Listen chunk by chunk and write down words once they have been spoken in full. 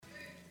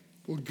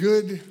Well,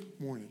 good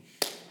morning.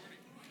 If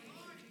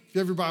you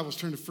have your Bibles,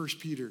 turn to 1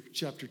 Peter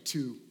chapter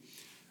 2.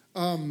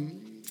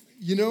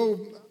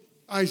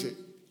 Isaac,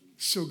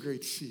 so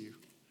great to see you.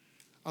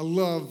 I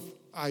love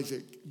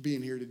Isaac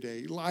being here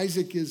today.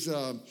 Isaac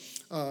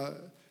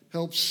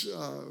helps,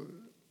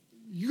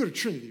 you go to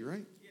Trinity,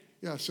 right?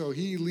 Yeah, so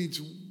he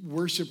leads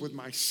worship with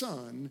my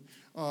son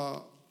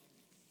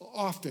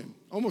often,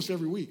 almost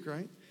every week,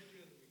 right?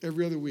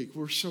 Every other week.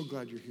 We're so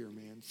glad you're here,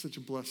 man. It's such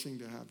a blessing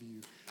to have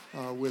you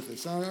with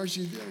us. Aren't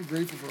you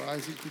grateful for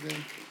Isaac today?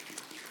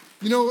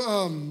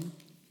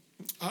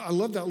 I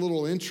love that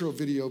little intro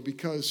video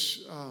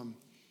because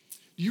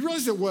do you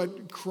realize that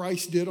what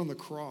Christ did on the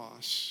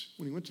cross,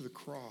 when he went to the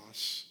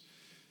cross,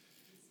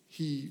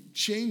 he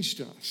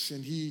changed us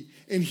and he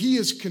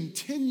is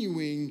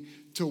continuing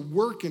to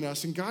work in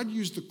us, and God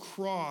used the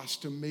cross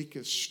to make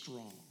us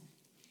strong.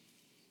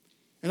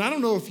 And I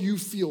don't know if you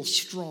feel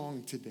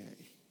strong today.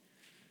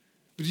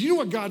 But do you know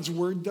what God's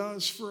word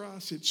does for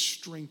us? It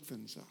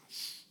strengthens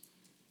us.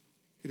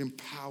 It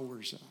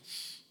empowers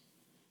us.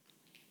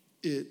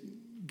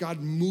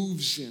 God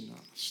moves in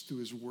us through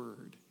his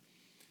word.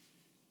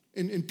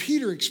 And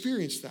Peter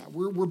experienced that.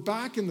 We're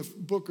back in the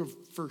book of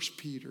 1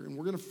 Peter, and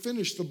we're going to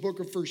finish the book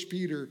of 1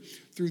 Peter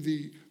through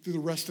the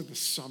rest of the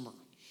summer.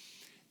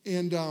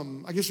 And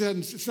I guess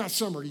it's not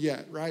summer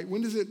yet, right?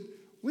 When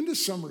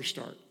does summer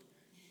start?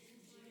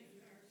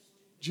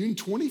 June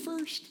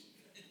 21st?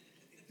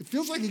 It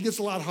feels like it gets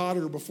a lot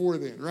hotter before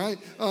then, right?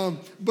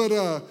 But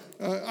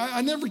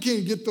I never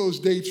can get those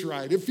dates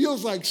right. It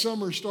feels like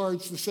summer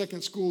starts the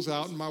second school's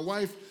out, and my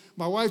wife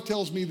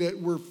tells me that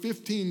we're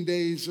 15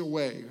 days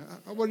away.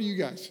 What are you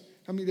guys?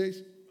 How many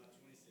days?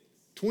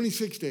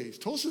 26 days.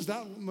 Tulsa's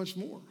that much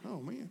more.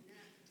 Oh, man.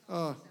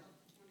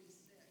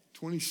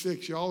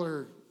 26. Y'all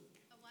are?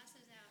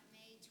 Owasa's out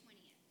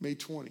May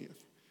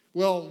 20th.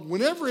 Well,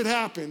 whenever it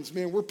happens,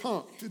 man, we're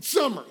pumped. It's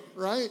summer,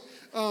 right?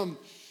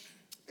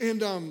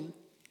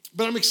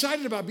 But I'm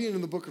excited about being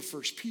in the book of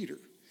 1 Peter.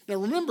 Now,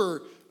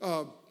 remember,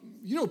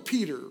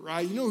 Peter,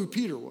 right? You know who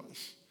Peter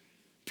was.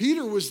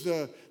 Peter was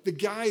the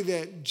guy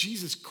that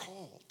Jesus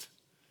called.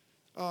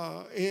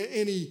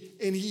 And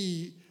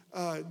he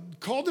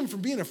called him from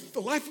being a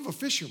life of a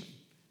fisherman.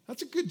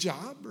 That's a good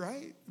job,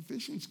 right?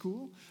 Fishing's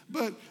cool.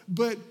 But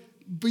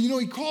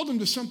he called him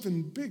to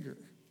something bigger.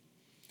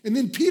 And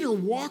then Peter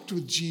walked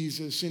with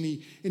Jesus, and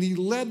he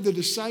led the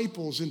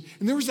disciples. And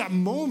there was that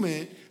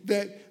moment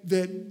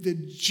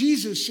that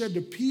Jesus said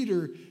to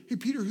Peter, "Hey,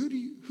 Peter, who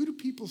do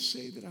people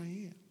say that I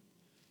am?"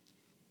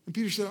 And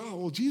Peter said, "Oh,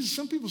 well, Jesus,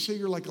 some people say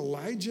you're like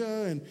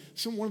Elijah and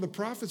one of the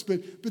prophets."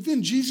 But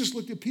then Jesus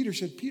looked at Peter and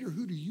said, "Peter,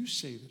 who do you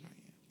say that I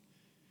am?"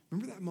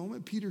 Remember that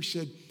moment? Peter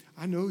said,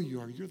 "I know who you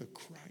are. You're the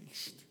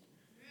Christ."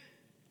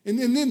 And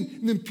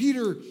then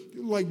Peter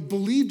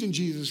believed in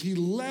Jesus. He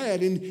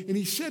led and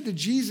he said to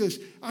Jesus,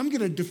 "I'm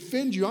going to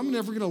defend you. I'm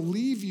never going to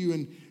leave you."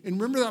 And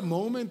remember that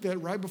moment that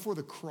right before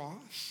the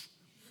cross?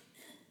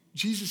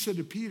 Jesus said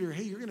to Peter,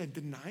 "Hey, you're going to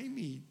deny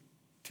me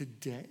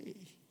today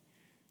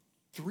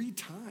 3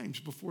 times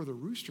before the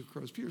rooster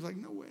crows." Peter's like,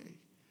 "No way."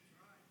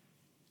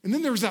 And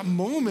then there was that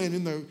moment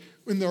in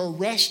the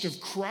arrest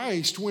of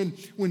Christ when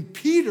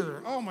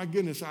Peter, oh my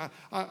goodness,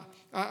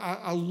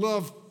 I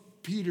love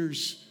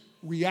Peter's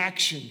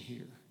reaction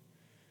here.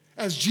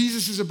 As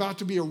Jesus is about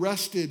to be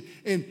arrested,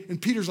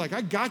 and Peter's like,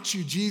 "I got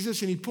you,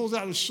 Jesus." And he pulls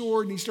out his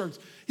sword and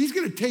he's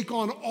going to take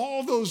on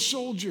all those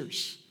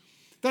soldiers.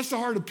 That's the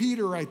heart of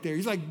Peter right there.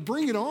 He's like,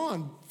 "Bring it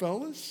on,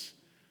 fellas."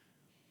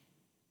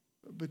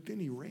 But then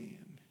he ran.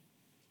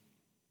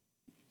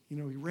 He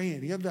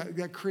ran. He had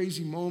that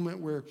crazy moment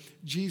where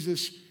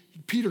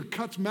Peter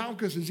cuts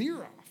Malchus's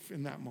ear off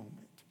in that moment.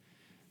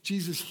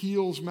 Jesus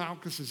heals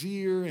Malchus's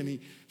ear, and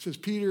he says,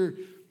 "Peter,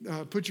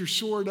 put your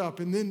sword up."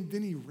 And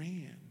then he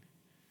ran.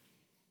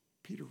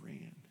 Peter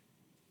ran.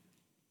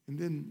 And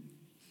then,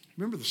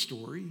 remember the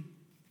story?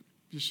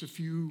 Just a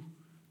few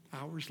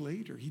hours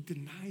later, he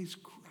denies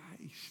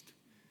Christ.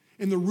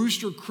 And the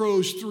rooster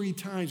crows 3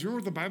 times. Remember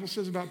what the Bible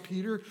says about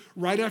Peter?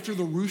 Right after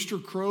the rooster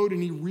crowed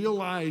and he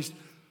realized,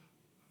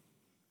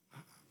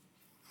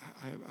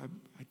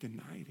 I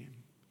denied him.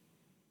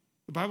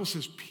 The Bible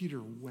says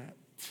Peter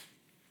wept.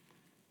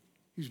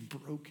 He was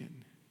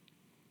broken.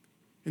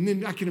 And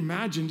then I can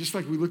imagine, just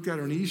like we looked at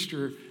on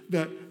Easter,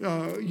 that,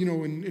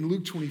 in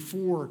Luke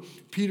 24,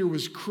 Peter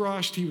was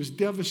crushed. He was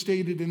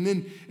devastated. And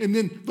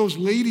then those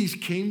ladies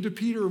came to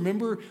Peter.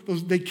 Remember?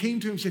 They came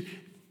to him and said,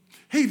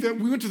 "Hey,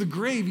 we went to the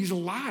grave. He's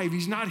alive.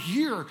 He's not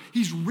here.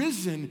 He's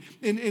risen."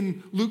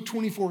 And Luke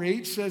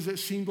 24:8 says it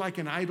seemed like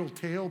an idle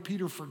tale.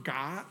 Peter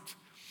forgot.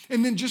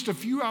 And then just a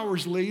few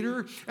hours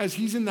later, as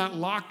he's in that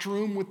locked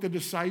room with the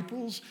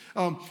disciples,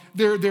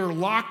 they're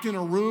locked in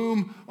a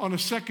room on a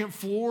second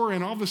floor,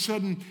 and all of a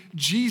sudden,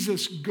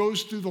 Jesus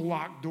goes through the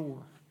locked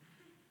door.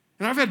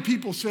 And I've had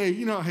people say,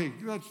 "Hey,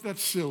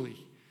 that's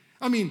silly.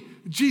 I mean,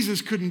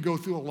 Jesus couldn't go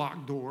through a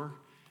locked door."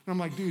 And I'm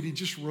like, dude, he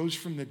just rose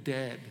from the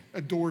dead.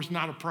 A door's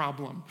not a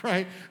problem,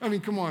 right? I mean,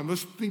 come on,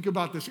 let's think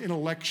about this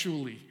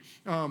intellectually.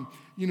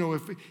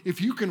 If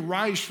you can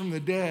rise from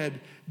the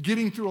dead,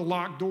 getting through a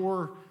locked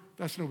door,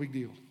 that's no big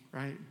deal,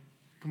 right?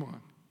 Come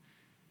on.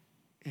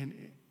 And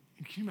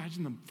can you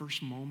imagine the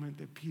first moment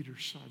that Peter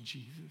saw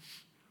Jesus?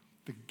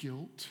 The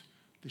guilt,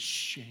 the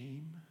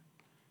shame.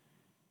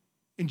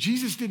 And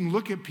Jesus didn't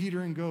look at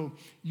Peter and go,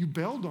 you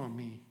bailed on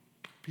me,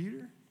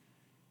 Peter.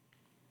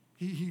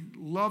 He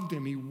loved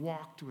him. He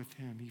walked with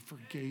him. He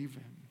forgave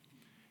him.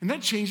 And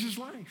that changed his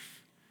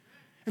life.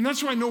 And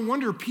that's why no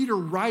wonder Peter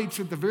writes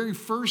at the very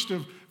first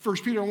of 1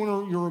 Peter. I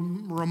want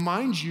to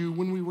remind you,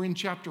 when we were in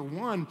chapter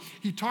 1,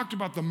 he talked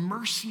about the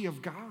mercy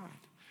of God.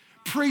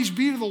 Praise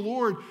be to the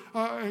Lord,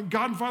 God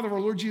and Father of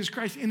our Lord Jesus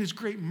Christ, in his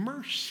great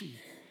mercy.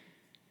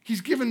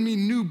 He's given me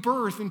new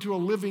birth into a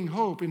living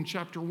hope. In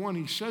chapter 1,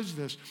 he says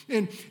this.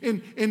 And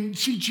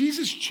see,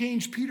 Jesus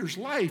changed Peter's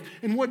life.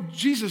 And what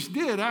Jesus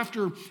did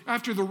after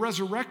the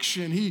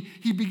resurrection,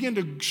 he began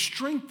to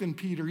strengthen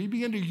Peter. He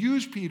began to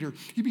use Peter.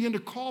 He began to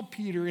call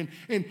Peter.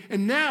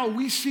 And now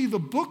we see the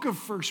book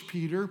of 1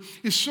 Peter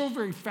is so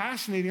very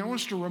fascinating. I want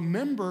us to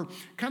remember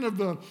kind of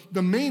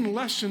the main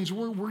lessons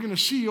we're going to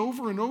see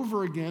over and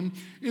over again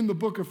in the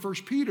book of 1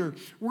 Peter.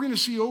 We're going to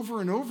see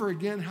over and over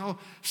again how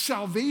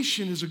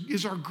salvation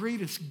is our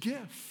greatest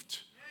gift.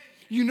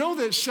 You know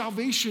that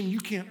salvation, you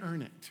can't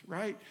earn it,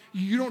 right?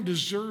 You don't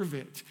deserve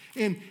it.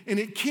 And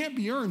it can't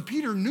be earned.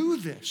 Peter knew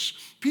this.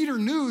 Peter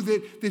knew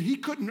that he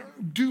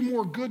couldn't do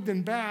more good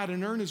than bad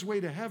and earn his way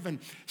to heaven.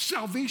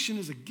 Salvation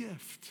is a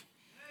gift.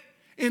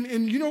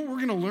 And you know what we're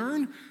going to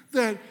learn?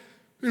 That,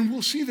 and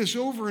we'll see this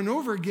over and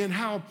over again,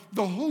 how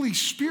the Holy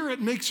Spirit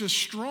makes us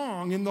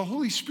strong. And the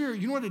Holy Spirit,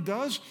 you know what it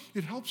does?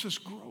 It helps us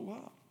grow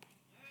up.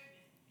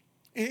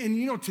 And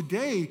you know,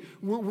 today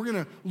we're going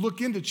to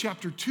look into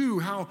chapter 2,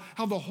 how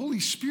the Holy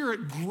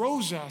Spirit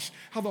grows us,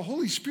 how the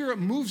Holy Spirit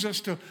moves us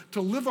to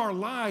live our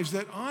lives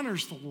that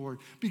honors the Lord.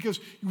 Because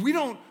we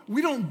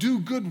don't do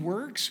good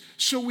works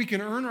so we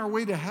can earn our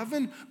way to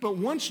heaven. But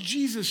once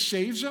Jesus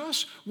saves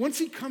us, once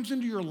he comes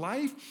into your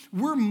life,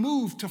 we're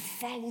moved to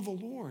follow the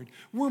Lord.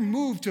 We're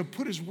moved to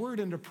put his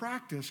word into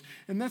practice.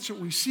 And that's what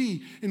we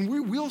see. And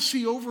we'll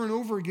see over and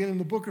over again in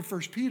the book of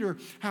 1 Peter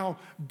how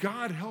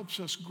God helps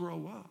us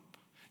grow up.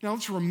 Now,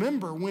 let's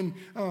remember when,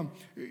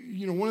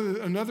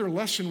 another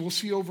lesson we'll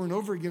see over and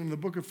over again in the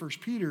book of 1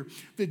 Peter,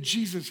 that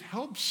Jesus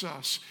helps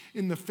us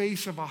in the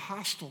face of a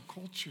hostile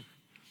culture.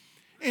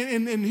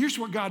 And here's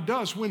what God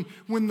does. When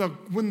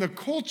the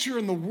culture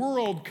and the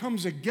world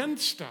comes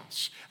against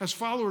us as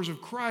followers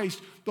of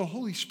Christ, the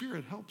Holy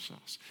Spirit helps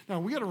us. Now,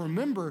 we got to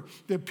remember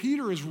that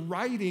Peter is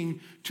writing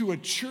to a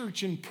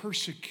church in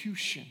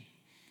persecution.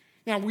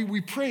 Now, we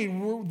prayed,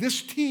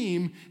 this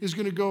team is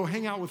going to go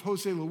hang out with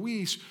Jose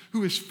Luis,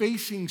 who is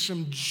facing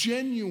some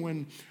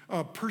genuine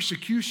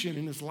persecution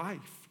in his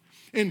life.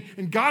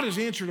 And God has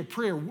answered a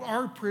prayer.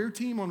 Our prayer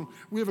team,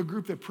 we have a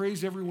group that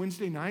prays every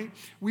Wednesday night.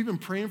 We've been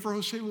praying for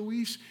Jose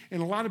Luis,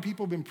 and a lot of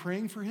people have been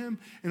praying for him.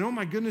 And oh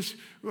my goodness,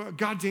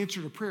 God's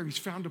answered a prayer. He's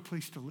found a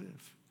place to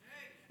live.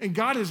 And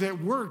God is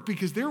at work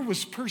because there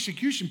was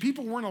persecution.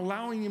 People weren't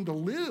allowing him to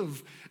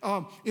live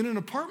in an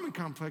apartment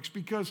complex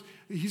because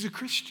he's a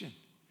Christian.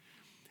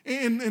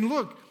 And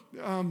look,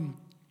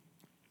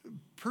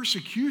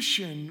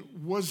 persecution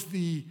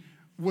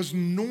was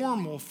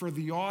normal for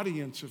the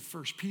audience of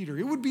 1 Peter.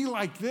 It would be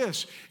like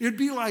this. It'd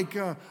be like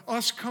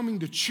us coming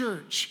to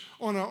church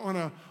on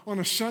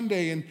a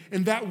Sunday,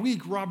 and that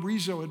week Rob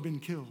Rizzo had been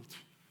killed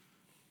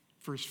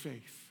for his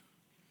faith.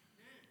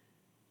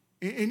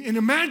 And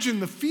imagine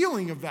the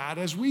feeling of that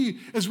as we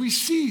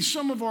see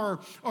some of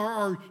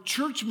our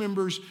church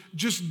members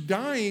just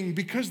dying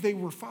because they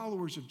were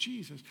followers of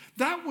Jesus.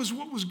 That was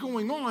what was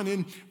going on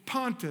in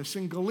Pontus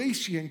and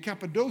Galatia and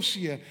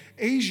Cappadocia,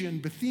 Asia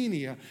and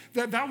Bithynia.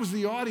 That was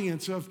the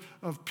audience of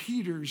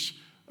Peter's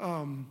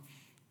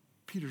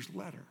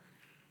letter.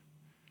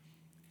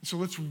 So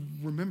let's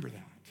remember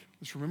that.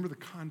 Let's remember the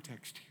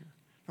context here.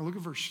 Now look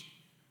at verse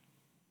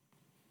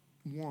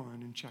 1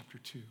 in chapter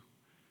 2.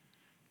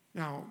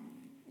 Now,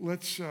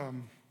 let's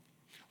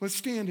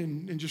stand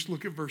and just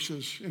look at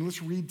verses, and let's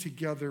read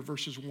together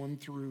verses 1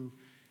 through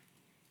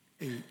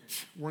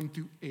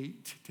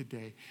 8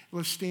 today.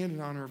 Let's stand in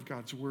honor of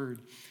God's word.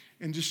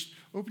 And just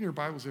open your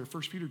Bibles there,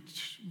 1 Peter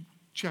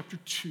chapter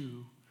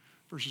 2,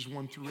 verses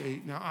 1 through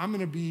 8. Now, I'm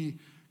going to be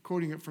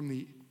quoting it from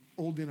the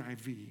old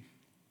NIV.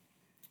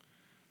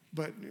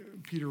 But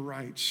Peter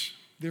writes,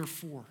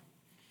 therefore,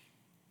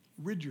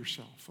 rid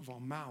yourself of all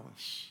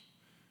malice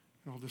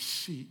and all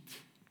deceit,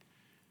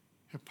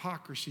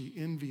 hypocrisy,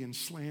 envy, and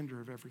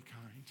slander of every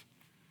kind.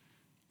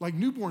 Like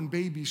newborn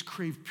babies,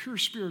 crave pure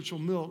spiritual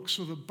milk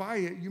so that by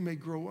it you may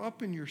grow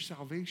up in your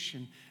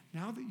salvation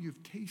now that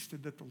you've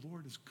tasted that the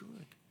Lord is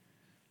good.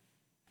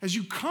 As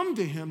you come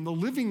to him, the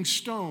living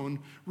stone,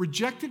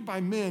 rejected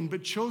by men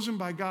but chosen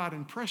by God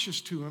and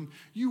precious to him,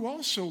 you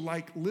also,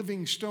 like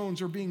living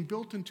stones, are being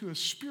built into a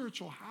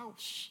spiritual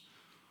house,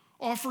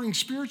 offering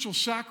spiritual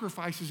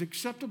sacrifices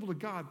acceptable to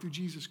God through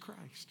Jesus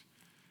Christ.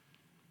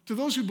 To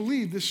those who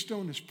believe, this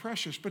stone is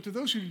precious, but to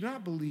those who do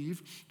not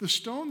believe, the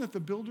stone that the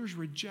builders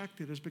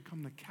rejected has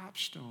become the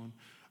capstone,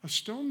 a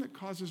stone that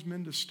causes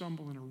men to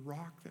stumble and a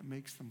rock that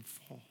makes them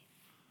fall.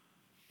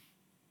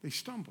 They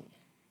stumble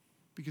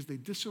because they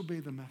disobey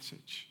the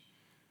message,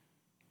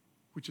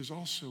 which is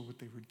also what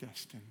they were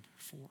destined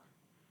for.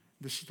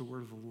 This is the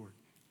word of the Lord.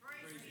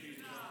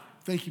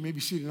 Thank you. Maybe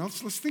seated. Now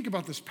let's think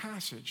about this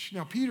passage.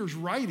 Now, Peter's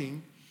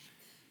writing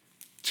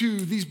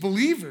to these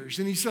believers,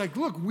 and he's like,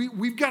 look,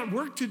 we've got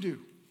work to do.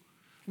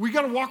 We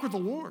got to walk with the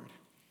Lord.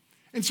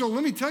 And so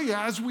let me tell you,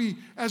 as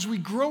we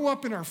grow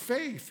up in our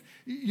faith,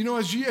 you know,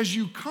 as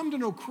you come to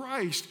know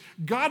Christ,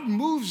 God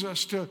moves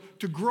us to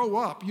grow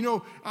up. You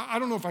know, I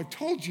don't know if I've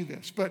told you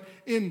this, but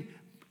in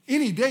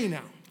any day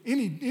now,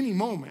 any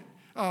moment,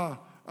 we're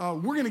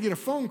going to get a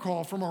phone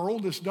call from our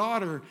oldest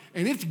daughter,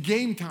 and it's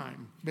game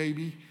time,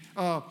 baby.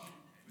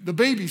 The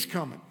baby's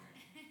coming.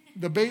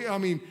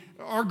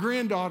 Our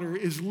granddaughter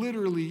is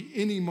literally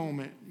any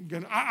moment.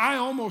 I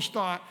almost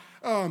thought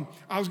I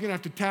was going to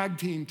have to tag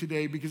team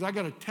today because I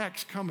got a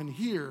text coming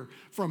here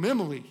from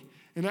Emily.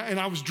 And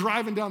I was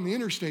driving down the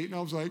interstate, and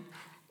I was like,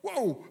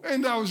 whoa.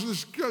 And I was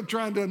just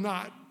trying to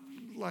not,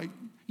 like,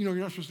 you know,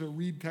 you're not supposed to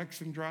read text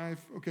and drive,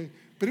 okay?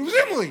 But it was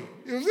Emily.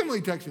 It was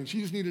Emily texting.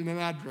 She just needed an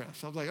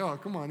address. I was like, oh,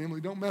 come on,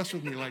 Emily, don't mess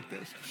with me like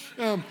this.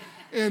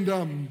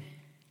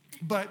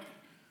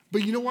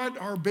 But you know what?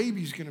 Our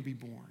baby's going to be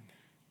born.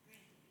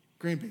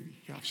 Grandbaby.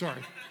 Yeah,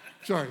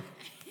 sorry.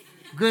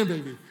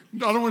 Grandbaby. I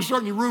don't want to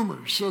start any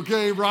rumors,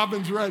 okay?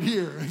 Robin's right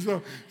here.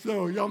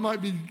 So y'all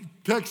might be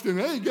texting,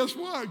 hey, guess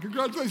what?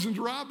 Congratulations,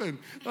 Robin.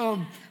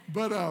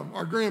 But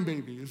our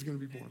grandbaby is going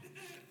to be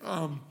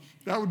born.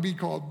 That would be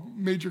called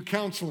major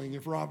counseling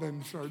if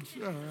Robin starts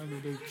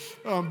having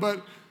a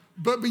baby.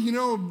 But you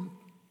know,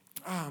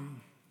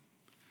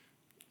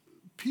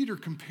 Peter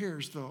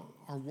compares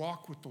our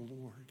walk with the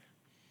Lord.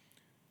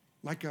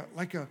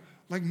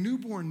 Like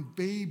newborn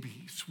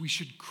babies, we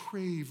should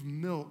crave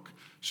milk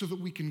so that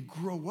we can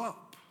grow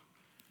up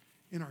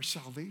in our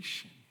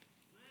salvation.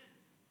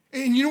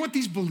 And you know what?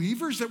 These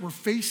believers that were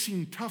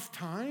facing tough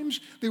times,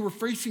 they were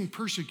facing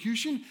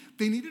persecution,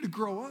 they needed to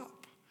grow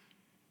up.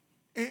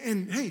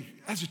 And hey,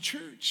 as a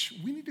church,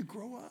 we need to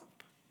grow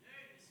up.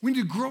 We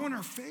need to grow in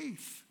our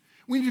faith.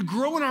 We need to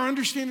grow in our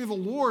understanding of the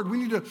Lord. We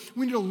need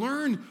to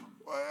learn,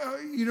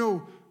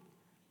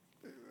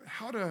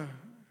 how to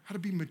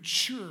be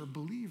mature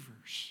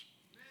believers.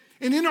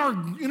 And in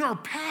our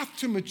path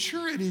to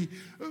maturity,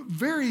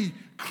 very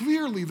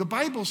clearly, the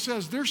Bible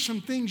says there's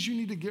some things you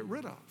need to get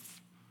rid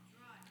of.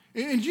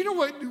 And you know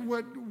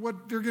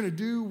what they're going to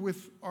do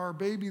with our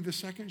baby the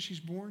second she's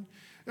born?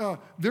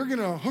 They're going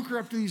to hook her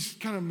up to these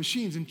kind of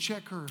machines and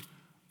check her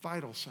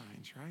vital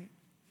signs, right?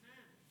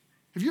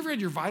 Have you ever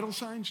had your vital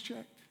signs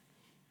checked?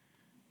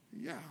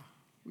 Yeah,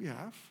 we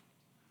have.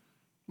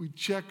 We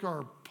check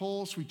our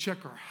pulse, we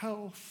check our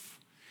health.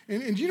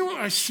 And you know what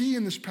I see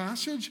in this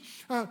passage?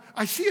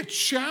 I see a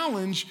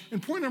challenge,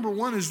 and point number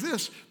one is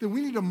this, that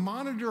we need to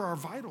monitor our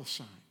vital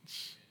signs.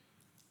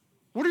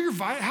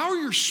 How are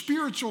your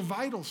spiritual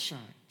vital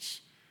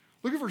signs?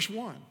 Look at verse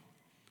 1.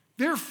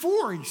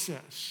 Therefore, he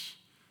says,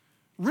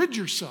 rid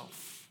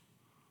yourself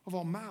of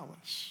all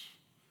malice,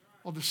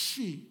 all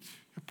deceit,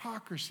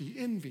 hypocrisy,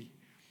 envy,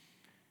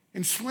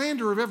 and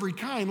slander of every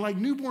kind. Like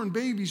newborn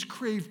babies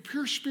crave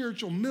pure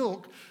spiritual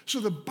milk, so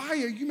that by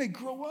it you may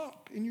grow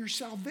up in your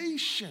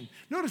salvation.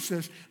 Notice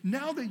this,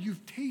 now that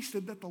you've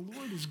tasted that the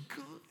Lord is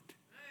good.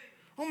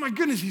 Oh my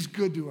goodness, he's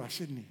good to us,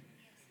 isn't he?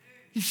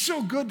 He's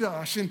so good to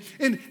us. And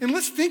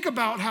let's think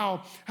about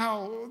how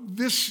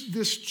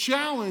this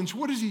challenge,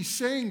 what is he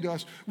saying to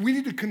us? We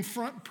need to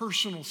confront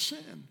personal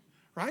sin,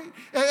 right?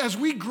 As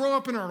we grow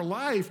up in our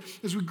life,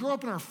 as we grow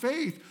up in our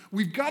faith,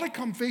 we've got to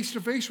come face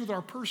to face with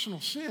our personal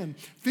sin.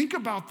 Think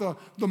about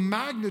the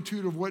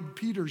magnitude of what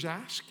Peter's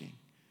asking.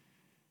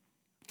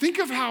 Think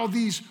of how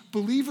these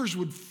believers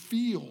would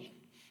feel,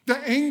 the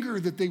anger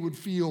that they would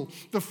feel,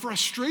 the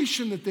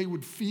frustration that they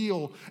would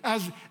feel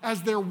as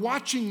they're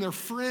watching their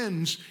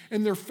friends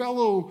and their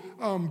fellow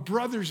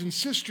brothers and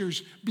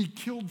sisters be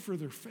killed for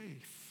their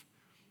faith.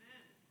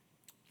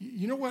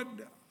 You know what?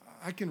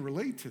 I can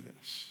relate to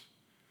this.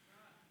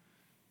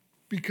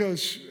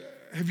 Because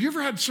have you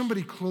ever had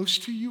somebody close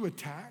to you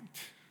attacked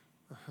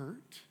or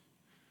hurt?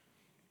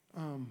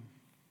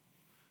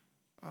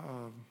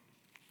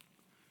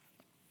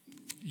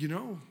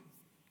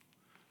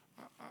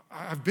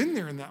 I've been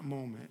there in that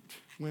moment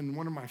when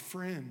one of my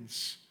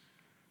friends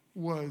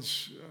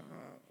was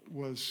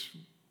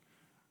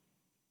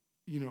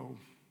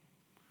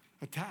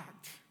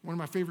attacked. One of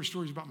my favorite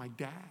stories about my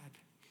dad.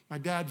 My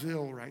dad's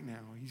ill right now.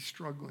 He's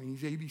struggling.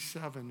 He's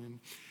 87,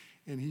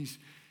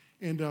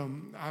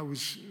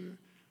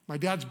 my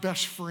dad's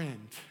best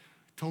friend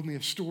told me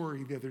a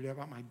story the other day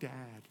about my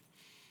dad.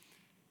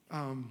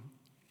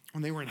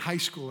 When they were in high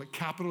school at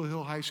Capitol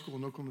Hill High School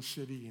in Oklahoma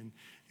City,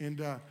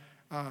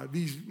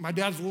 my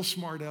dad's a little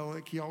smart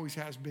aleck, he always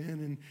has been,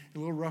 and a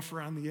little rough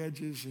around the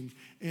edges,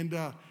 and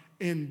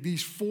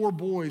these four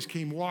boys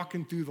came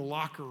walking through the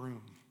locker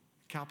room,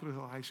 Capitol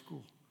Hill High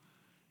School,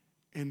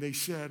 and they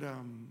said,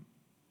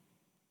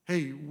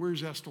 hey,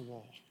 where's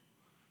Estewall?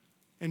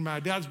 And my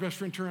dad's best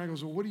friend turned around and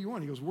goes, well, what do you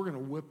want? He goes, we're going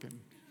to whip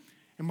him.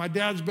 And my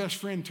dad's best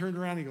friend turned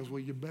around and he goes, well,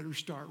 you better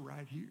start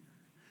right here.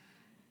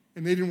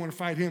 And they didn't want to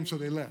fight him, so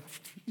they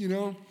left, you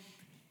know?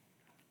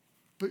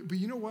 But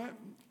you know what?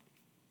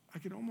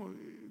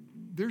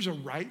 There's a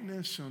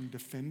rightness on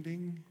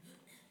defending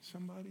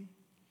somebody.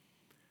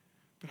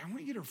 But I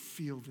want you to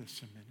feel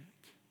this a minute.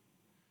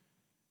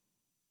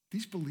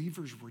 These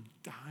believers were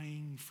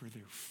dying for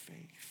their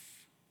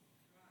faith.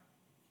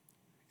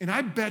 And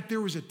I bet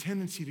there was a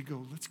tendency to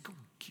go, let's go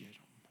get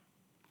them.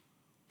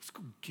 Let's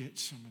go get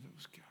some of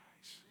those guys.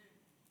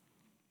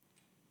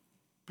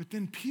 But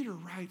then Peter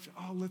writes,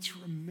 let's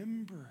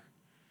remember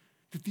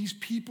that these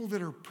people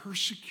that are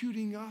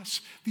persecuting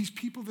us, these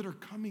people that are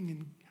coming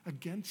in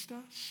against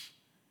us,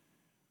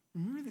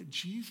 remember that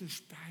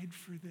Jesus died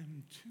for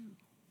them too.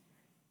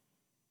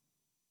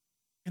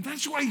 And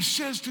that's why he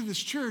says to this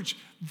church,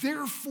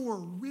 therefore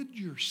rid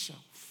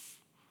yourself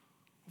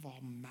of all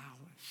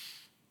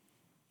malice.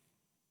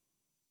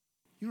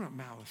 You know what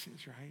malice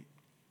is, right?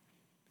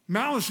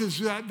 Malice is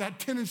that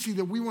tendency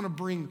that we want to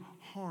bring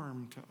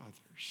harm to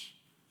others.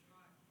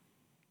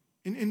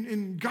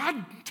 And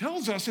God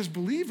tells us as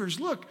believers,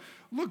 look,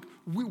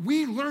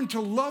 we learn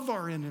to love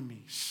our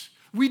enemies.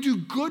 We do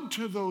good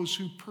to those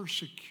who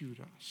persecute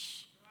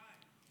us.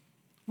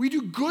 We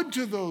do good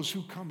to those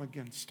who come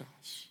against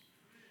us.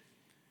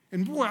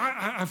 And boy,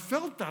 I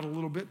felt that a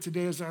little bit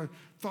today as I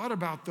thought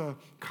about the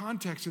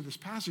context of this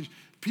passage.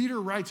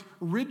 Peter writes,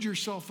 rid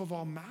yourself of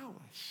all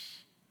malice.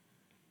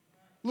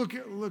 Look,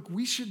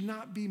 we should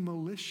not be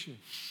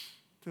malicious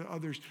to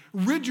others.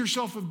 Rid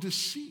yourself of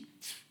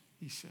deceit,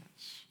 he says.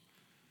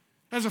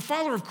 As a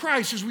follower of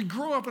Christ, as we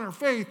grow up in our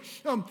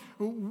faith,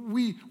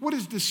 what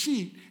is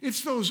deceit?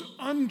 It's those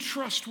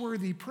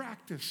untrustworthy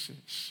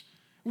practices.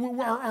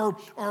 Our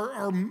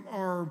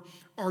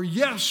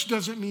yes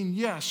doesn't mean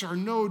yes. Our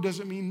no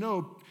doesn't mean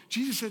no.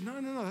 Jesus said,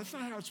 no, that's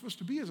not how it's supposed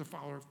to be as a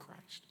follower of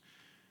Christ.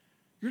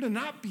 You're to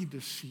not be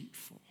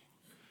deceitful.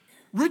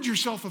 Rid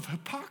yourself of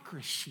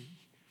hypocrisy.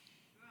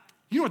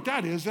 You know what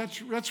that is?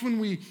 That's when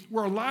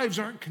where our lives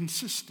aren't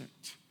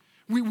consistent.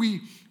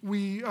 We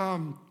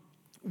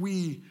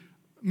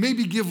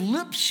maybe give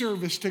lip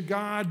service to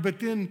God, but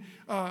then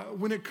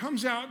when it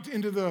comes out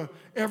into the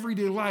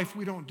everyday life,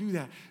 we don't do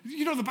that.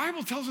 You know, the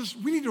Bible tells us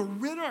we need to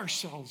rid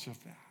ourselves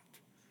of that.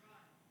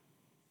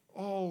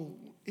 All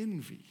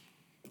envy,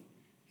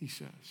 he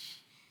says.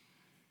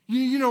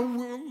 You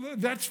know,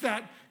 that's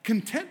that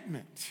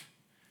contentment.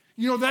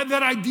 You know, that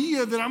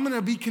idea that I'm going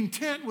to be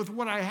content with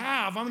what I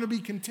have. I'm going to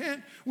be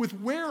content with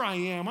where I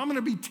am. I'm going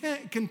to be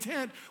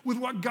content with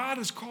what God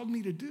has called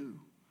me to do.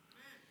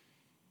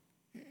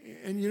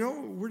 And you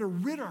know, we're to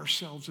rid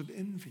ourselves of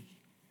envy.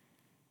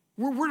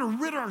 We're to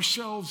rid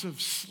ourselves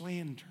of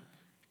slander.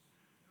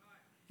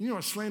 You know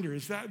what slander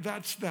is?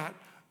 That's that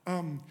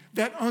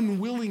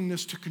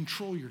unwillingness to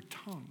control your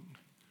tongue.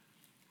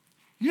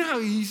 You know how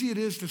easy it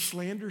is to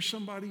slander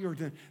somebody or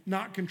to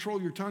not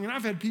control your tongue? And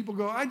I've had people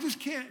go, I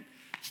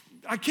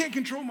can't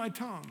control my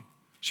tongue.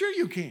 Sure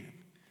you can.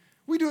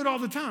 We do it all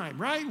the time,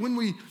 right?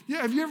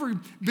 Have you ever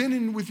been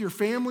in with your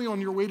family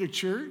on your way to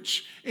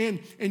church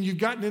and you've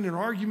gotten in an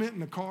argument in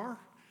the car?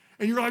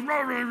 And you're like, rah,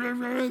 rah, rah,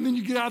 rah, and then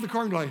you get out of the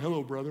car and you're like,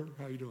 hello, brother,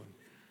 how you doing?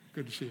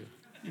 Good to see you.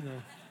 You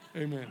know,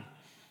 amen.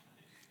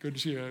 Good to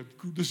see you.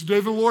 This is the day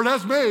the Lord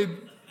has made,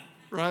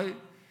 right?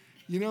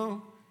 You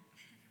know?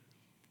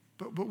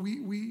 But we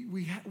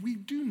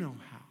do know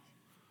how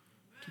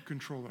to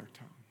control our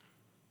tongue.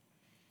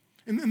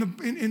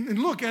 And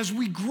look, as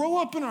we grow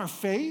up in our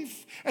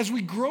faith, as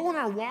we grow in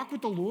our walk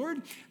with the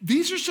Lord,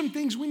 these are some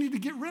things we need to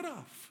get rid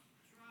of.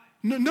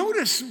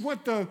 Notice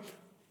what the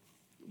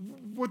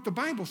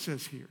Bible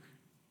says here.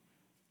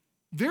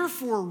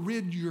 Therefore,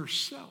 rid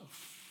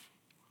yourself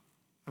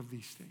of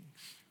these things,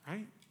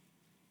 right?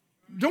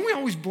 Don't we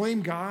always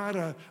blame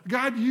God?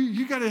 God,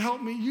 you got to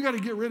help me. You got to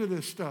get rid of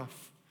this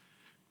stuff.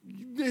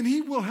 And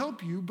he will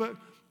help you, but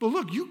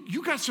look,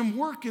 you got some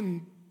work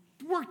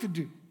to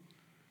do.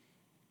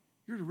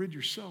 You're to rid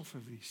yourself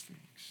of these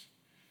things.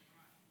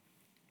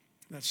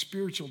 That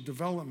spiritual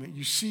development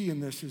you see in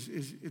this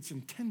is it's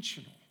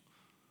intentional.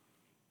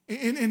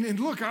 And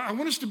look, I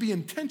want us to be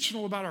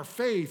intentional about our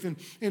faith,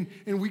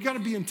 and we got to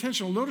be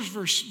intentional. Notice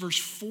verse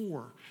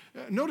 4.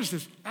 Notice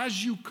this,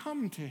 as you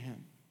come to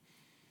him.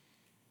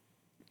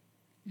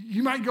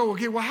 You might go,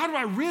 okay, well, how do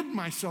I rid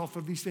myself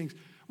of these things?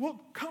 Well,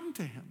 come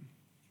to him.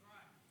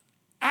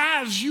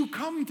 As you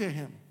come to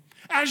him.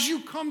 As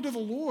you come to the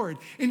Lord.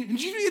 And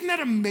isn't that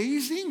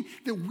amazing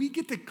that we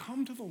get to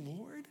come to the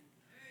Lord?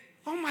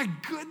 Oh my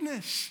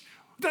goodness.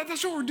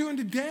 That's what we're doing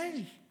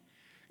today.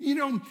 You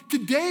know,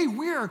 today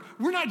we're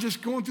not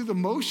just going through the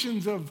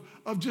motions of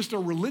just a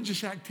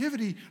religious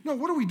activity. No,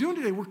 what are we doing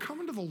today? We're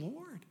coming to the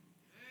Lord.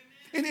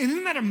 And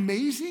isn't that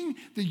amazing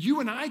that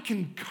you and I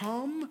can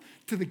come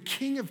to the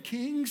King of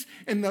Kings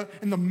and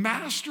the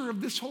master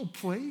of this whole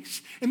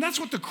place? And that's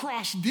what the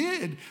cross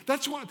did.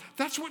 That's what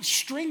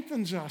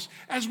strengthens us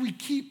as we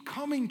keep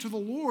coming to the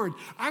Lord.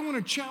 I want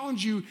to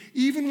challenge you,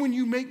 even when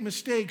you make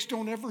mistakes,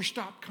 don't ever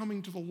stop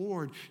coming to the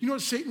Lord. You know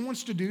what Satan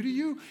wants to do to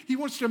you? He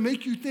wants to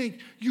make you think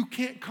you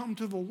can't come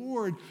to the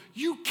Lord.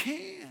 You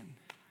can.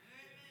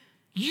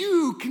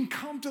 You can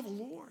come to the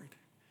Lord.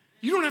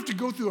 You don't have to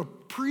go through a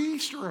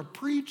priest or a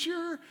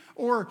preacher,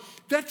 or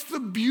that's the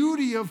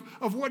beauty of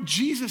what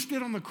Jesus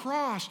did on the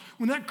cross.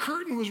 When that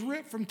curtain was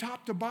ripped from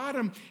top to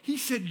bottom, he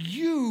said,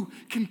 you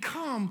can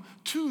come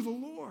to the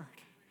Lord.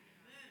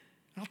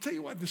 And I'll tell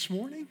you what, this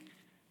morning,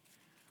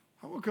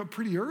 I woke up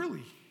pretty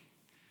early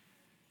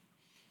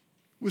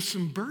with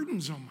some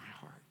burdens on my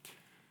heart.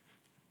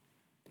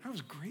 I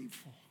was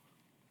grateful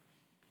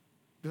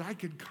that I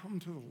could come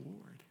to the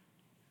Lord.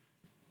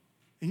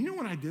 And you know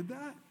when I did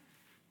that?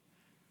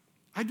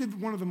 I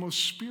did one of the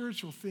most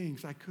spiritual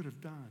things I could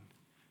have done.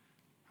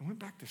 I went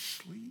back to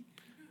sleep.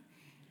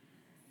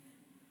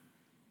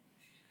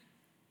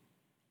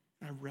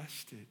 I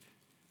rested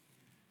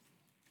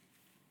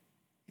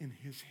in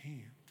his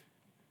hand.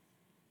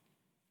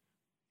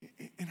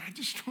 And I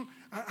just don't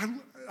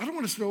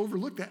want us to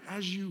overlook that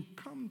as you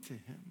come to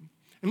him.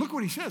 And look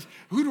what he says.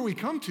 Who do we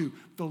come to?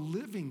 The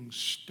living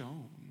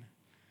stone.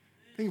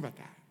 Think about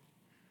that.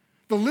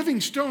 The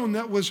living stone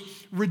that was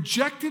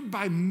rejected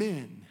by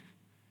men.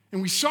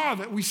 And we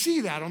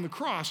see that on the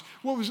cross.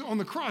 What was on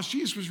the cross?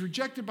 Jesus was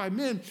rejected by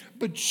men,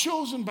 but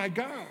chosen by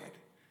God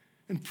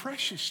and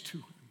precious to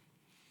him.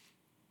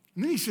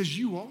 And then he says,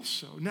 you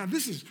also. Now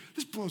this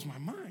blows my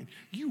mind.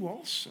 You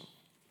also,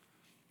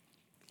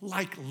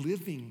 like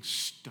living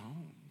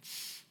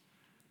stones.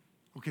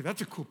 Okay,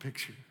 that's a cool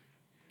picture.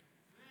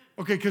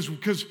 Okay,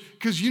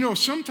 because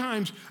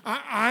sometimes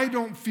I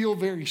don't feel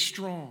very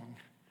strong.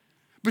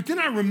 But then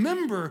I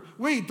remember,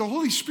 wait, the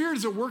Holy Spirit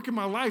is at work in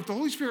my life. The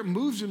Holy Spirit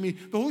moves in me.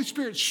 The Holy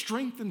Spirit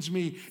strengthens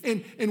me.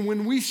 And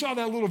when we saw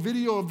that little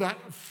video of that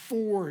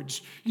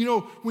forge,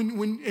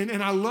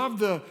 and I love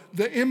the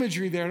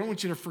imagery there. I don't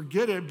want you to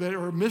forget it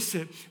or miss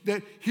it,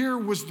 that here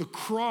was the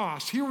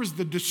cross. Here was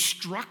the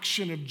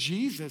destruction of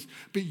Jesus.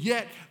 But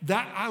yet,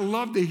 that I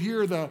love to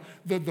hear the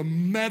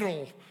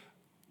metal.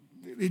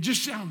 It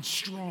just sounds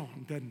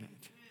strong, doesn't it?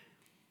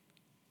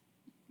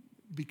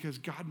 Because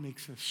God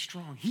makes us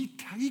strong. He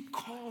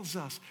calls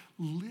us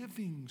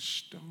living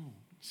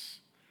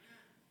stones.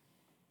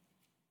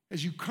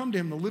 As you come to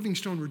him, the living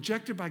stone,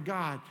 rejected by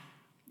God,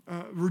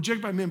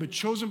 rejected by men, but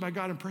chosen by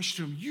God and precious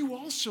to him, you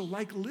also,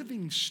 like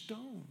living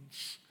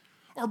stones,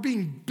 are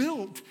being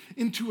built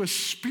into a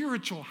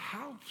spiritual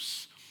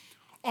house,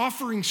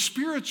 offering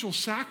spiritual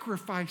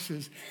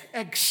sacrifices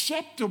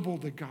acceptable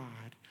to God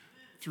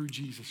through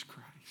Jesus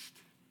Christ.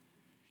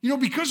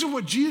 Because of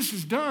what Jesus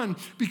has done,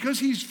 because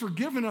he's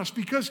forgiven us,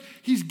 because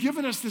he's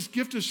given us this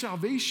gift of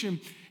salvation,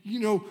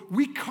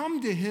 we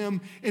come to him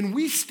and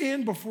we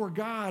stand before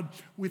God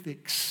with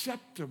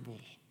acceptable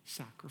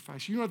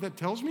sacrifice. You know what that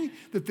tells me?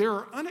 That there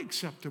are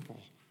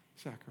unacceptable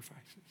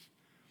sacrifices.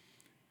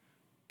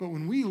 But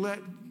when we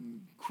let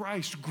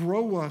Christ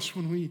grow us,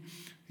 when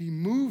he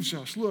moves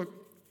us, look,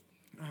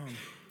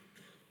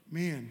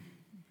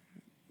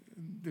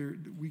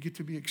 we get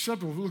to be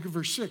acceptable. Look at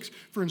verse 6.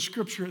 For in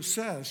Scripture it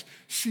says,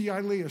 see,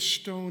 I lay a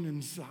stone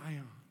in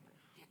Zion,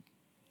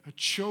 a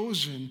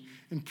chosen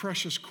and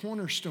precious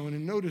cornerstone.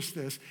 And notice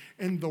this,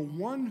 and the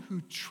one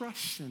who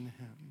trusts in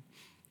him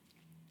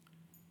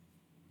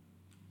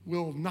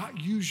will not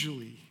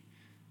usually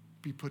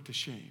be put to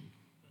shame.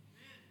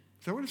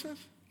 Is that what it says?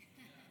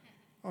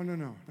 Oh,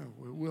 no. It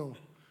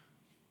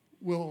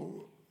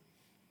will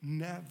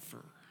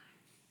never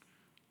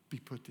be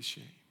put to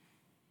shame.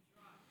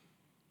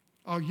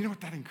 Oh, you know what?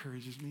 That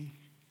encourages me.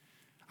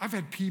 I've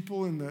had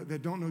people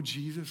that don't know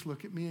Jesus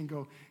look at me and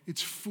go,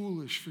 it's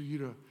foolish for you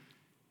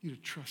to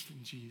trust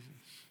in Jesus.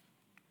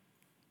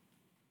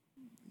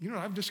 You know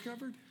what I've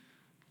discovered?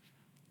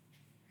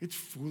 It's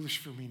foolish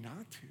for me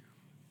not to.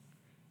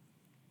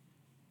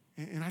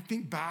 And I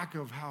think back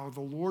of how the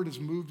Lord has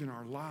moved in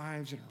our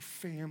lives, in our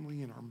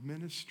family, in our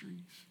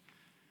ministries.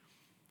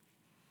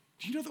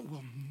 Do you know that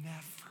we'll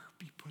never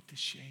be put to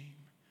shame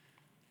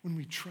when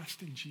we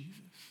trust in Jesus?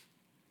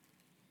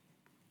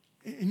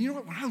 And you know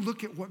what? When I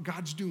look at what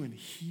God's doing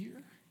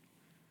here,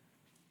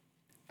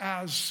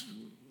 as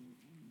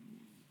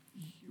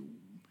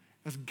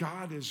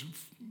God is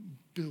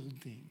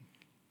building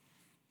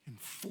and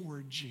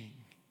forging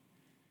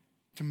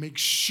to make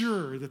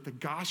sure that the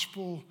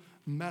gospel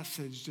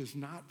message does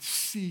not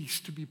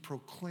cease to be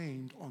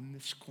proclaimed on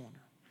this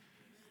corner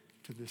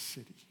to this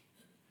city.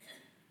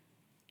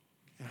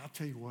 And I'll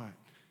tell you what,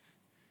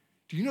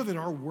 do you know that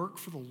our work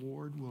for the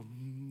Lord will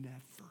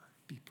never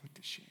be put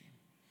to shame?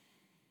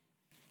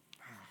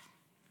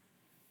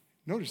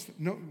 Notice that.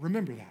 No,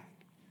 remember that.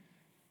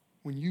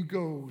 When you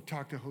go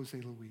talk to Jose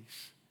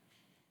Luis,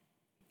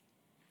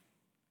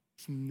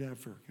 it's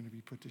never going to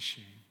be put to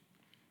shame.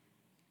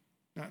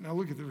 Now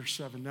look at the verse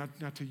 7. Now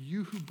to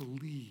you who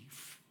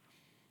believe,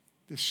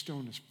 this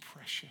stone is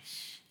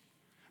precious.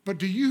 But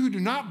to you who do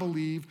not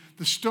believe,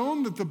 the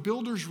stone that the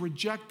builders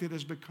rejected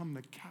has become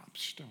the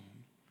capstone.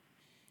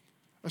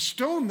 A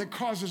stone that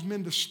causes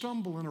men to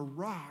stumble, and a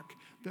rock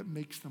that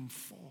makes them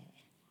fall.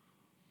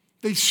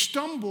 They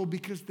stumble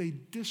because they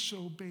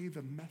disobey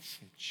the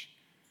message,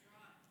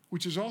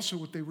 which is also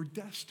what they were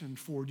destined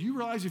for. Do you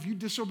realize if you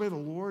disobey the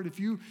Lord, if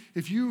you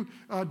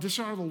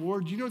dishonor the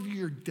Lord, do you know that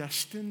you're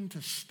destined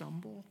to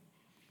stumble?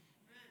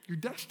 You're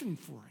destined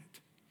for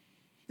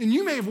it. And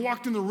you may have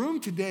walked in the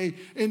room today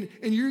and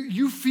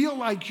you feel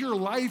like your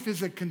life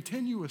is a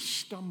continuous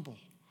stumble.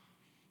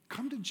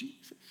 Come to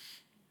Jesus.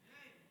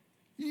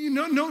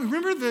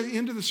 Remember the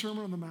end of the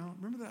Sermon on the Mount?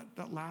 Remember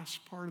that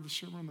last part of the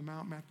Sermon on the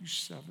Mount, Matthew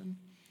 7?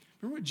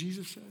 Remember what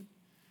Jesus said?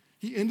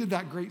 He ended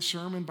that great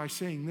sermon by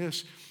saying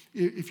this: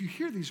 if you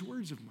hear these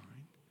words of mine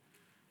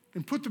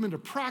and put them into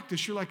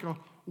practice, you're like a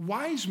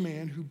wise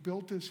man who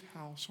built his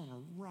house on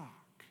a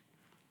rock,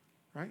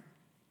 right?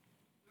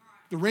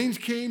 The rains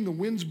came, the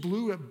winds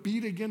blew, it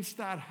beat against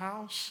that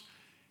house,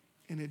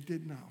 and it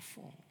did not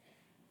fall.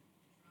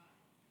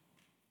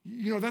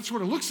 That's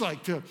what it looks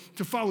like to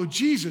follow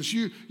Jesus.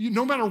 You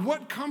no matter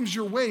what comes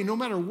your way, no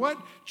matter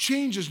what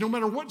changes, no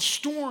matter what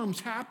storms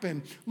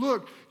happen,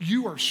 look,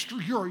 you're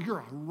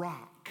a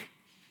rock.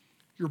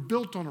 You're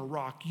built on a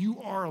rock.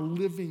 You are a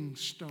living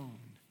stone.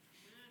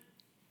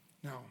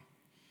 Now,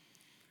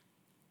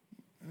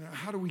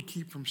 how do we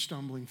keep from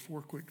stumbling?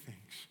 4 quick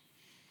things.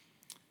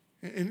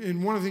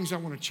 And one of the things I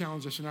want to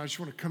challenge us, and I just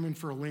want to come in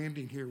for a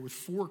landing here with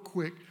 4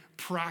 quick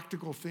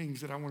practical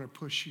things that I want to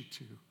push you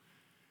to.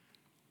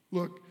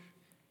 Look,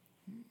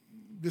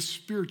 this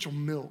spiritual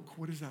milk,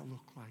 what does that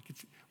look like?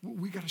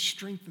 We got to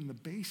strengthen the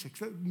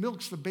basics.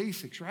 Milk's the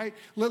basics, right?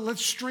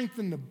 Let's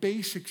strengthen the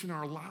basics in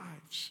our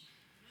lives.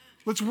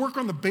 Let's work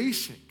on the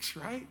basics,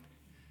 right?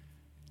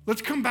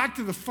 Let's come back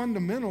to the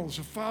fundamentals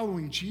of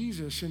following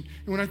Jesus. And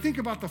when I think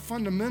about the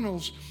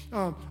fundamentals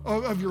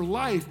of your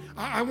life,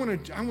 I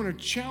want to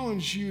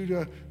challenge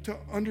you to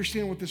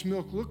understand what this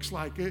milk looks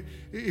like.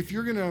 If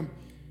you're gonna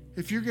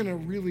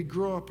really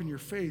grow up in your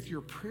faith,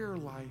 your prayer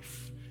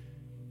life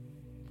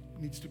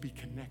needs to be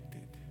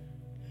connected.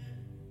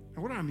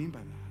 And what do I mean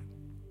by that?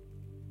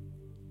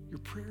 Your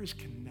prayer is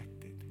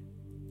connected.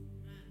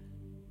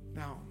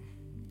 Now,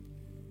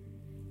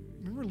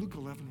 remember Luke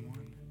 11:1,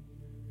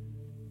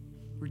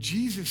 where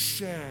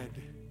Jesus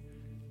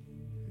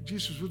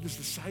was with his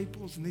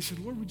disciples, and they said,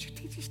 Lord, would you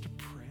teach us to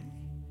pray?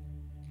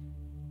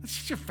 That's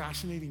such a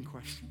fascinating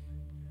question.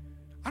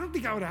 I don't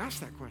think I would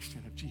ask that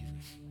question of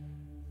Jesus.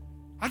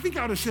 I think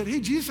I would have said, hey,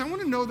 Jesus, I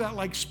want to know that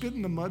like spit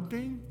in the mud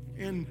thing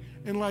and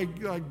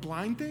like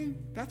blind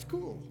thing. That's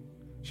cool.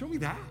 Show me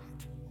that.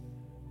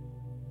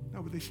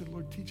 No, but they said,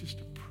 Lord, teach us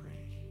to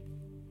pray.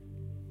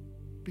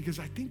 Because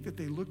I think that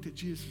they looked at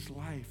Jesus'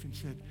 life and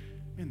said,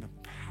 man, the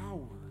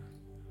power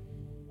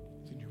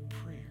is in your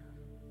prayer.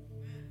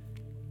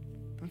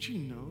 Don't you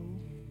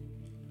know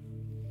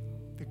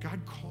that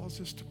God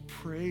calls us to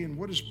pray? And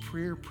what is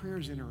prayer? Prayer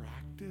is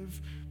interactive.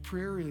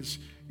 Prayer is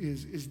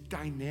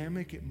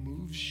dynamic. It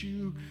moves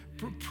you.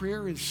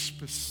 Prayer is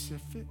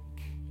specific.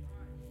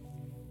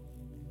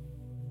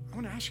 I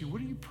want to ask you, what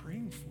are you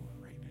praying for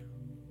right now?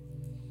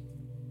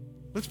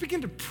 Let's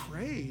begin to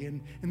pray,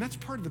 and that's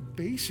part of the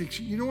basics.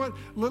 You know what?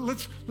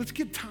 Let's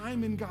get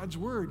time in God's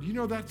word.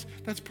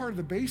 That's part of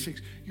the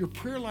basics. Your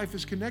prayer life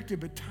is connected,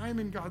 but time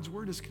in God's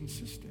word is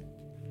consistent.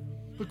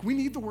 Look, we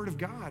need the word of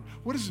God.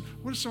 What does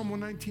Psalm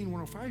 119,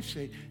 105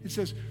 say? It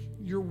says,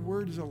 your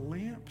word is a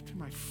lamp to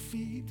my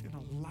feet and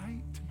a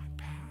light to my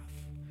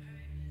path.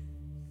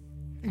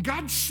 And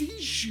God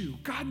sees you.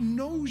 God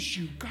knows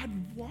you. God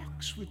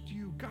walks with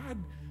you.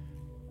 God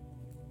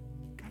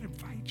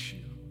invites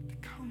you to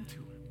come to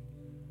him.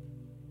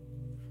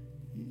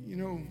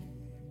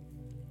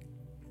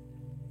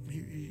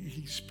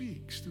 He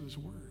speaks through his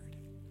word.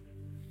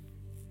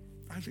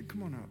 Isaac,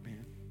 come on up,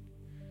 man.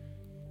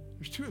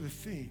 There's 2 other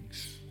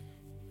things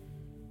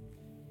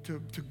to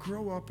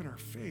grow up in our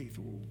faith.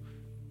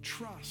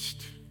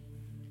 Trust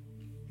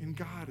in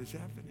God is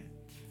evident.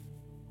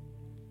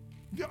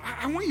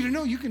 I want you to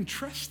know you can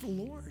trust the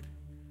Lord.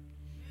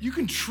 You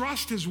can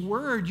trust his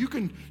word. You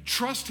can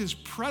trust his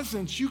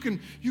presence. You can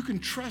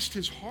trust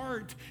his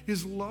heart,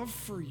 his love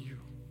for you.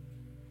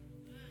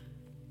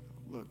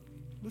 Look,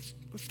 let's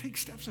take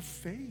steps of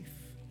faith.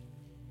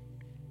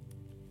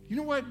 You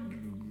know what?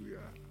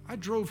 I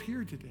drove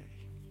here today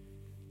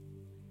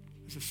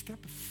as a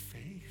step of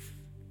faith.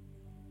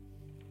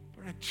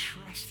 Lord, I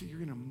trust that you're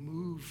going to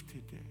move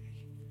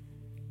today.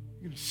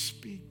 You're going to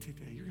speak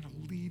today. You're going to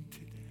lead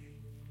today.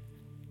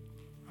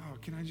 Oh,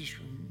 can I just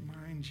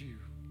remind you?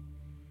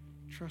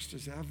 Trust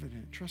is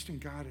evident. Trust in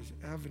God is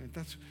evident.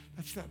 That's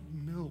that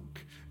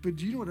milk. But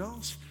do you know what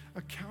else?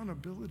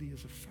 Accountability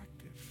is effective.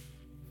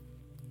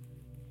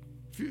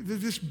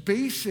 This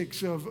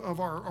basics of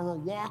our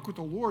walk with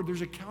the Lord,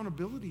 there's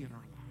accountability in our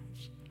lives.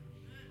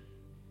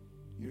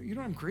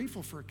 I'm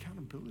grateful for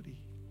accountability.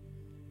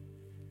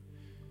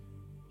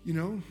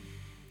 I'm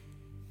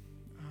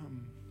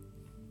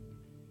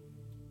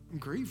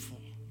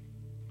grateful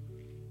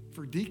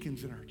for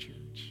deacons in our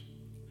church.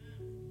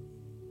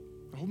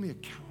 They hold me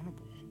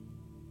accountable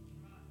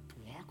to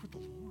walk with the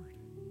Lord.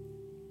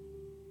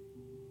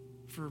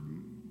 For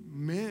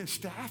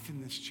staff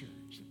in this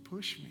church that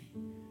push me,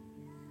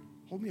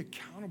 hold me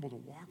accountable to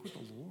walk with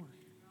the Lord.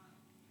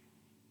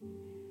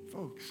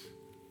 Folks,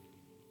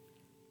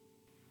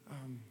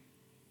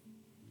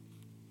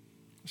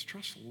 let's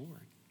trust the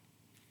Lord.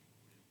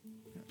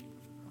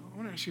 I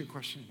want to ask you a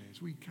question today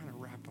as we kind of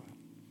wrap up.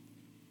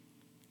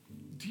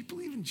 Do you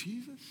believe in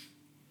Jesus?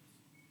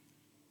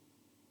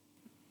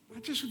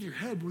 Not just with your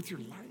head, but with your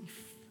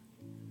life.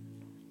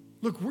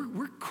 Look,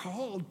 we're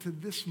called to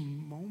this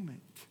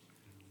moment.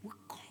 We're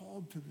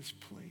called to this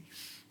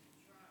place.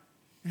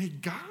 And hey,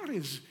 God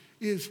is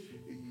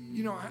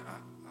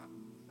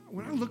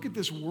when I look at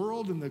this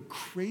world and the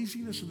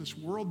craziness of this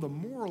world, the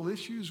moral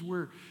issues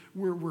we're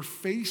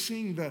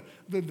facing, the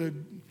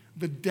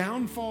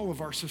downfall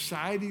of our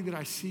society that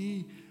I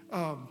see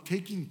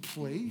taking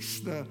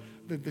place, the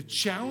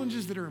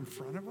challenges that are in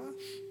front of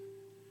us,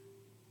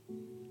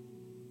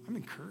 I'm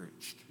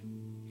encouraged.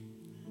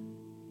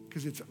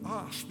 Because it's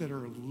us that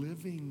are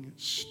living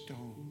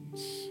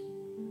stones.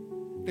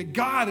 That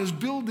God is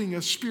building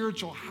a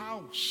spiritual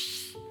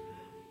house.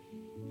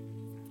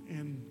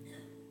 And,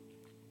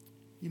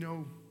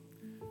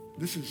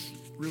 this is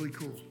really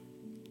cool.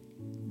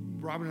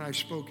 Robin and I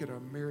spoke at a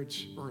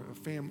marriage or a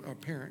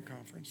parent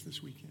conference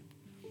this weekend.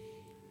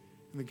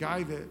 And the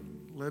guy that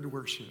led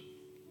worship,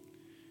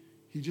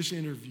 he just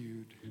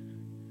interviewed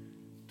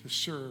to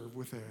serve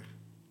with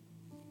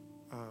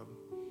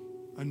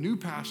a new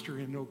pastor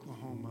in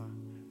Oklahoma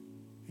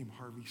named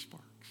Harvey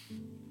Sparks,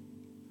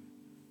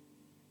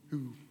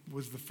 who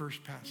was the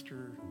first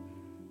pastor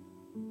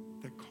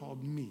that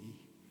called me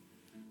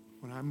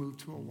when I moved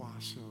to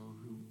Owasso,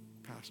 who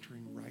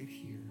pastoring right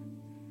here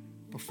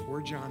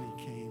before Johnny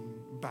came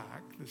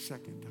back the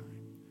second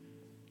time.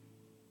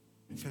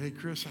 And said, hey,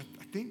 Chris, I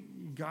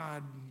think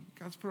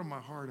God's put on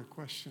my heart a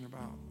question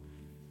about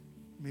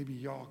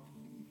maybe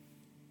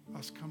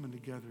us coming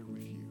together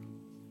with you.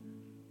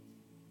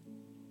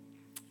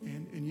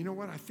 And you know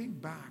what? I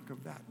think back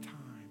of that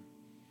time.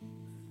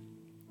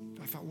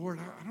 I thought, Lord,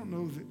 I don't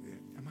know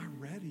am I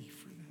ready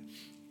for this?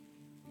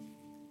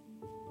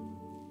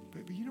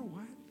 But you know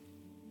what?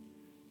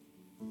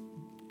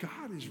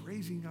 God is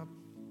raising up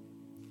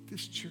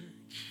this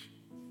church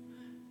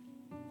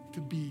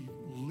to be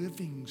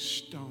living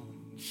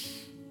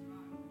stones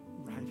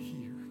right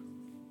here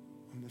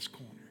on this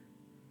corner.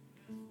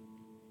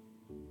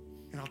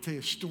 And I'll tell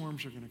you,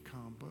 storms are going to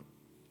come, but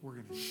we're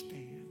going to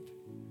stand.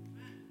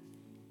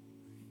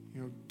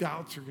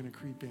 Doubts are going to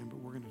creep in, but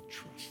we're going to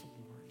trust the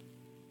Lord.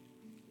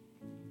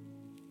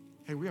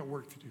 Hey, we got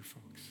work to do,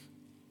 folks.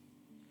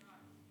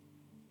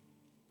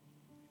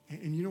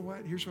 And you know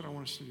what? Here's what I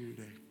want us to do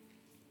today.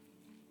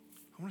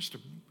 I want us to,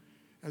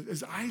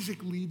 as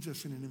Isaac leads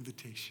us in an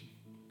invitation,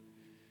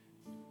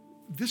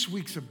 this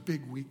week's a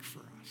big week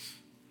for us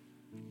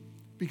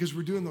because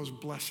we're doing those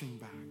blessing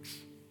bags.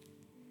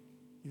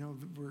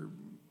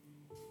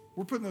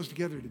 We're putting those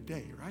together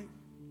today, right?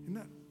 Isn't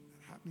that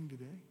happening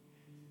today?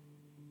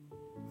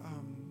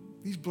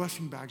 These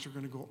blessing bags are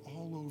going to go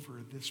all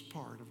over this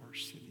part of our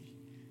city.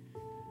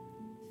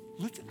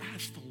 Let's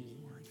ask the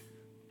Lord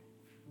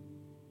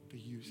to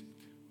use it.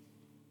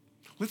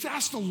 Let's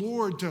ask the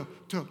Lord to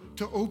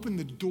open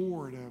the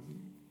door to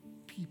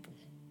people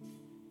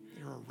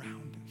that are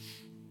around us.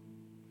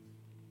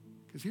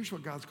 Because here's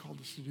what God's called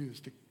us to do, is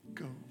to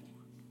go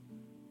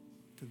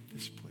to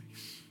this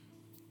place.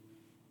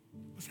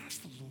 Let's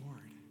ask the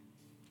Lord.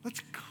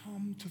 Let's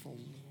come to the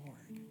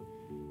Lord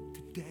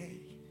today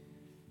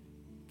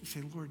to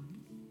say, Lord,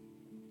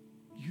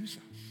 use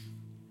us.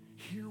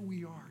 Here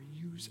we are,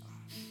 use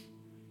us.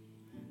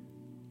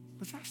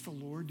 Let's ask the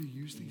Lord to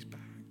use these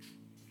bags.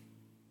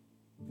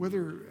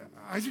 Whether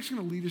Isaac's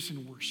going to lead us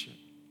in worship.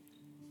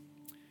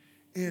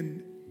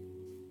 And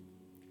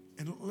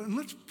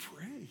let's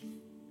pray.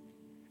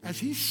 As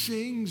he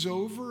sings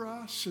over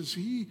us,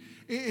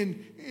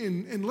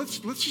 and let's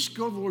just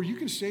go to the Lord. You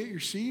can stay at your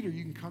seat or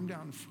you can come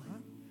down in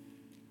front.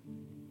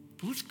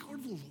 But let's go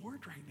to the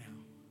Lord right now.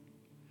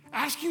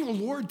 Asking the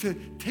Lord to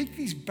take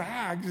these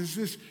bags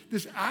as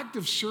this act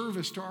of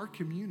service to our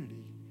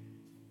community.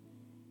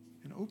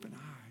 And open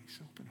eyes,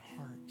 open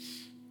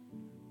hearts.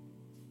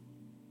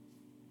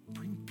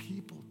 Bring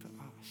people to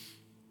us.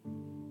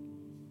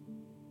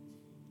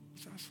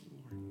 Let's ask the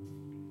Lord.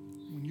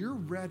 When you're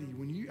ready,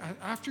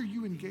 after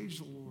you engage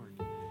the Lord,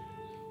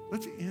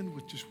 let's end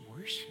with just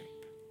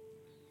worship.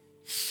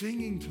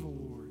 Singing to the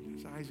Lord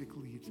as Isaac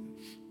leads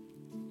us.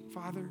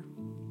 Father,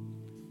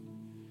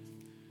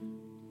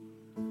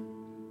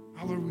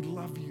 Lord, we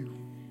love you.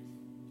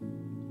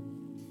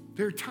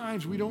 There are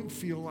times we don't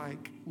feel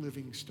like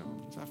living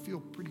stones. I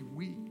feel pretty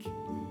weak.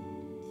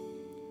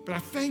 But I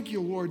thank you,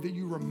 Lord, that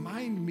you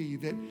remind me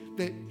that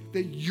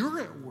you're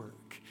at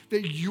work,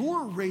 that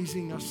you're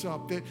raising us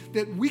up,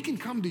 that we can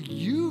come to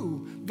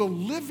you, the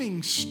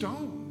living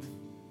stone.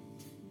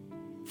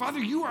 Father,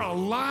 you are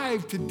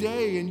alive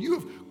today, and you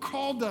have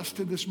called us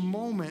to this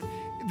moment,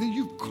 that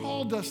you've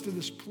called us to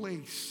this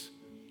place.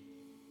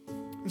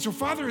 And so,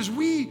 Father, as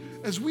we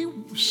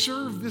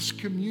serve this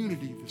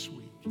community this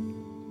week,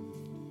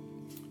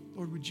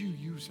 Lord, would you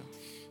use us?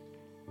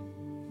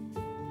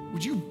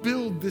 Would you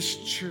build this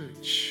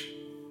church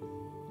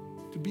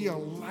to be a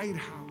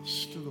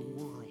lighthouse to the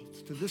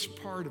world, to this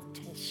part of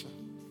Tulsa?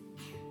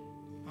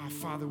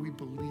 Father, we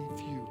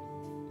believe you.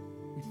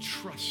 We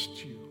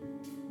trust you.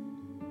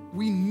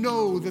 we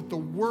know that the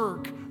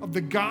work of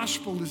the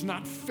gospel is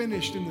not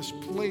finished in this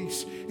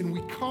place. And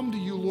we come to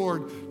you,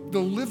 Lord, the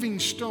living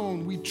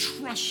stone. We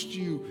trust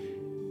you.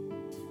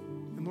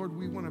 And Lord,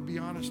 we want to be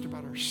honest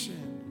about our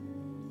sin.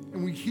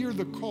 And we hear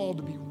the call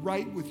to be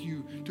right with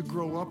you, to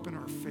grow up in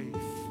our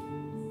faith.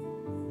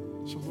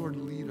 So Lord,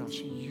 lead us,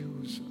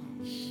 use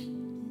us,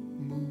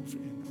 move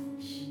in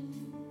us.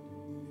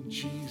 In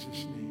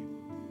Jesus' name.